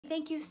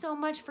thank you so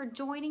much for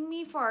joining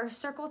me for our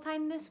circle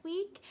time this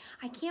week.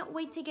 I can't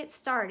wait to get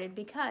started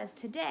because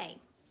today,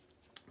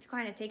 if you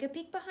kind of take a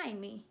peek behind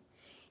me,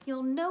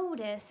 you'll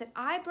notice that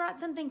I brought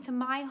something to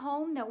my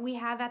home that we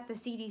have at the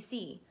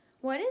CDC.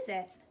 What is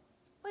it?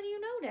 What do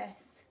you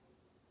notice?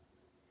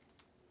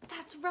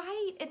 That's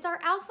right, it's our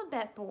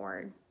alphabet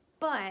board.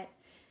 But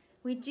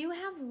we do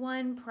have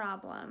one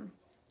problem.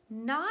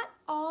 Not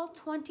all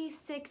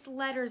 26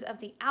 letters of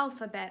the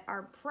alphabet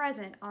are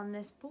present on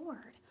this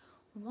board.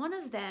 One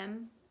of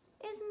them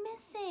is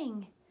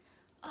missing.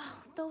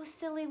 Oh, those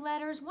silly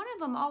letters. One of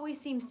them always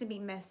seems to be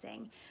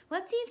missing.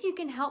 Let's see if you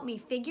can help me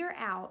figure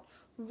out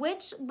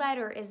which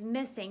letter is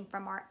missing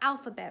from our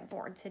alphabet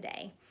board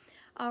today.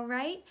 All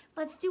right,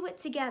 let's do it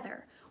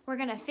together. We're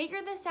gonna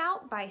figure this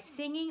out by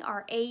singing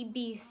our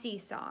ABC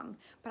song,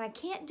 but I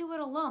can't do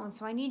it alone,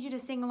 so I need you to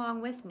sing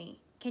along with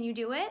me. Can you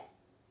do it?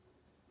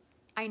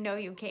 I know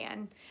you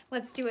can.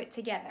 Let's do it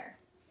together.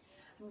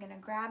 I'm gonna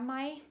grab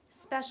my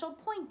special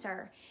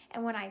pointer,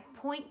 and when I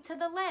point to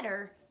the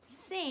letter,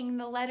 sing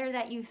the letter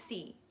that you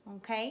see,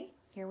 okay?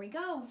 Here we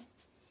go.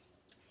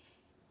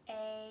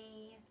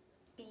 A,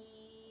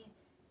 B,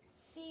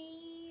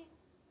 C,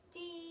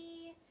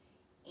 D,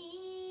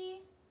 E,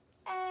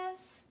 F,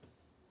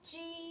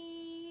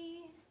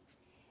 G,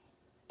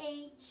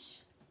 H,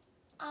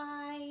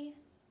 I,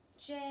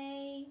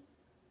 J,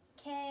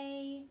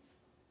 K,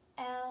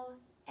 L,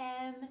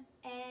 M,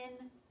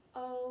 N,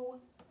 O,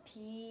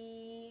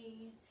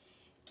 P,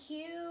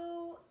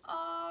 Q,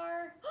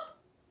 R.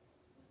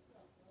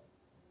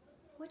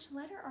 Which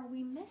letter are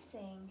we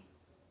missing?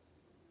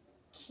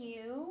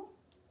 Q,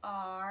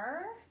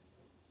 R,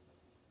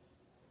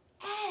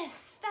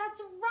 S.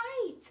 That's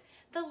right.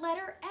 The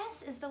letter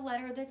S is the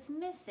letter that's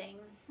missing.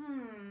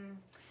 I'm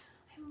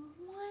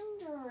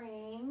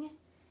wondering,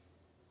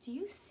 do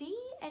you see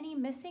any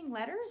missing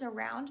letters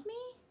around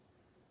me?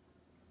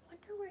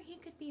 Wonder where he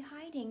could be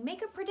hiding.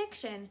 Make a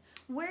prediction.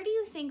 Where do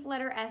you think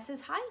letter S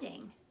is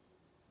hiding?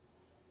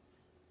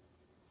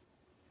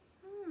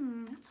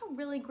 That's a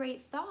really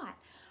great thought.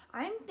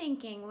 I'm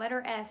thinking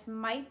letter S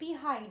might be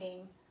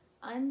hiding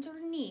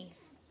underneath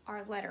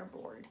our letter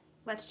board.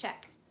 Let's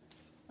check.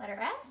 Letter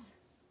S?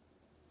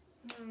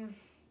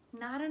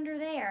 Not under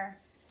there.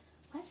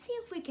 Let's see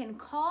if we can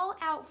call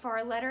out for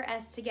our letter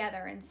S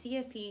together and see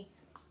if he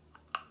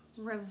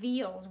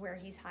reveals where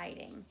he's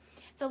hiding.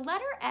 The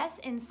letter S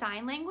in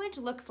sign language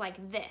looks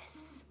like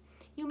this.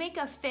 You make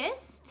a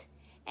fist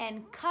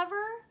and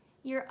cover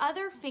your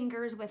other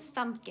fingers with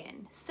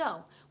thumbkin.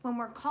 So when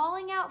we're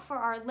calling out for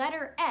our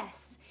letter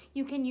S,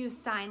 you can use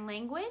sign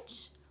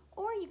language,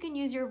 or you can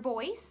use your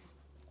voice,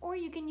 or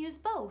you can use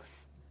both.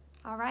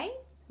 All right,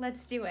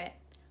 let's do it.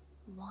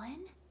 1,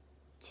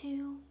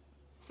 2,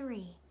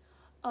 3.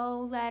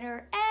 Oh,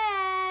 letter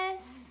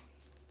S.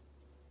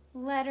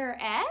 Letter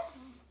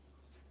S?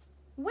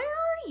 Where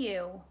are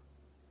you?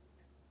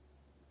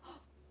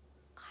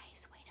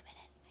 Guys, wait a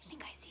minute. I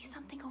think I see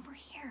something over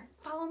here.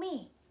 Follow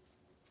me.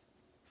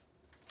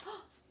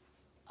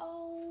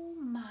 Oh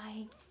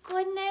my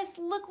goodness,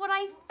 look what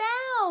I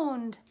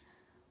found.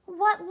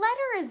 What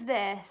letter is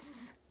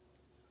this?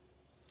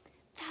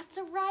 That's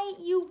right,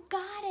 you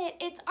got it.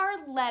 It's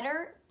our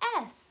letter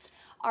S,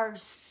 our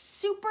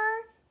super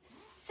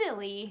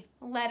silly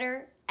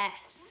letter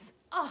S.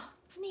 Oh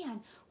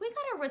man, we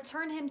gotta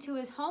return him to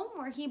his home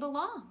where he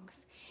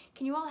belongs.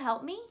 Can you all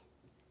help me?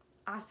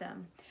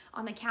 Awesome.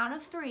 On the count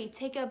of 3,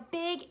 take a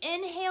big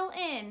inhale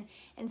in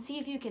and see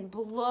if you can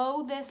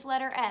blow this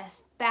letter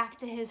S back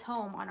to his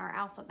home on our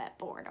alphabet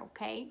board,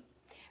 okay?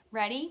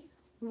 Ready?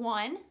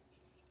 1,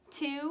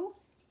 2,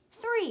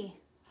 3.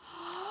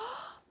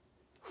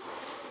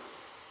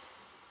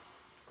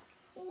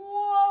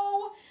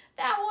 Whoa,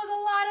 that was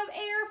a lot of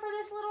air for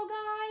this little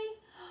guy.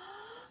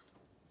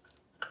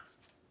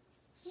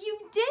 You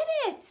did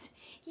it!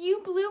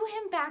 You blew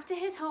him back to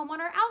his home on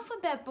our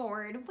alphabet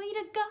board. Way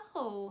to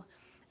go.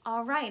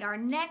 All right, our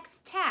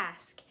next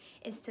task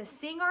is to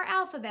sing our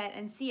alphabet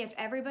and see if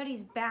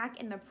everybody's back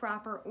in the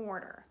proper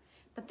order.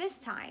 But this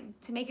time,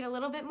 to make it a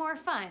little bit more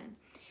fun,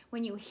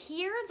 when you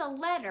hear the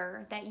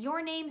letter that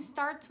your name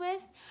starts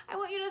with, I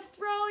want you to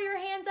throw your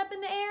hands up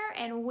in the air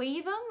and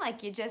wave them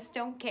like you just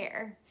don't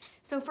care.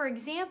 So for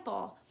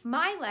example,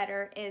 my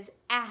letter is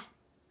A,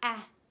 A,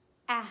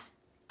 A.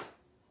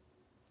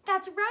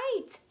 That's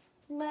right,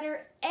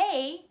 letter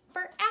A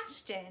for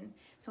Ashton.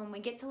 So when we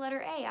get to letter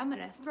A, I'm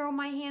gonna throw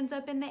my hands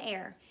up in the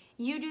air.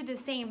 You do the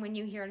same when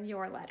you hear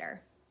your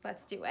letter.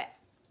 Let's do it.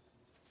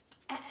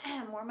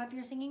 Warm up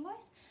your singing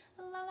voice.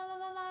 La la la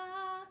la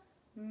la.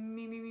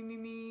 Me, me, me, me,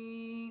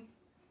 me.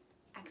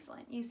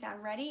 Excellent, you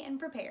sound ready and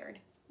prepared.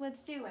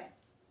 Let's do it.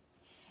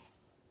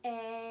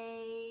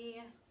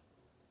 A,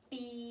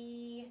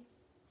 B,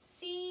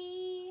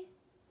 C,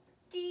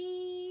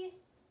 D,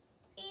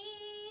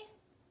 E,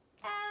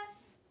 F,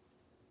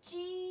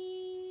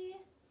 G,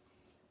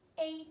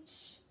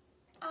 H,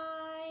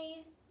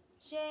 I,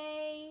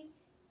 J,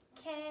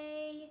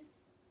 K,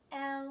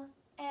 L,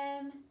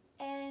 M,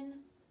 N,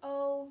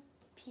 O,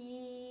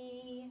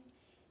 P,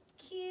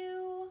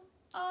 Q,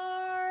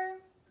 R,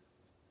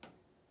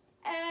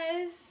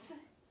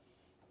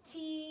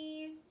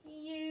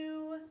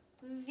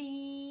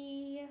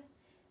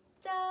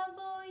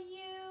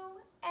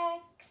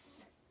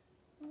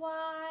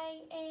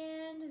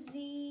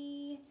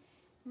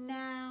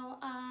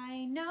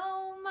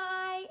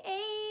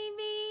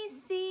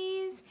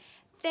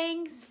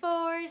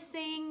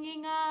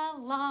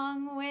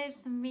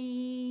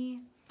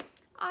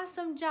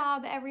 awesome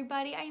job,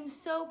 everybody. I am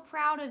so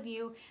proud of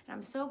you, and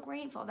I'm so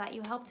grateful that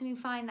you helped me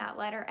find that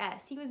letter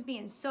S. He was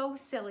being so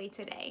silly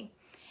today.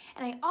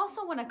 And I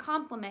also want to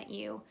compliment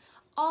you.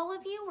 All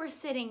of you were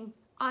sitting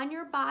on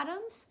your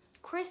bottoms,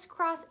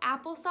 crisscross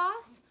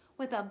applesauce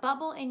with a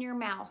bubble in your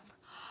mouth.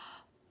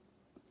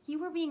 You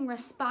were being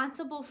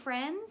responsible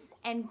friends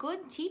and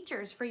good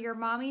teachers for your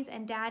mommies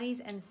and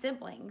daddies and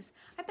siblings.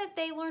 I bet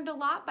they learned a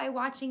lot by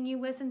watching you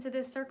listen to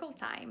this circle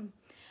time.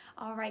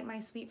 All right, my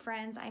sweet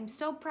friends, I'm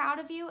so proud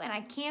of you, and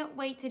I can't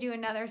wait to do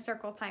another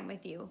circle time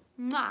with you.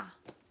 Mwah!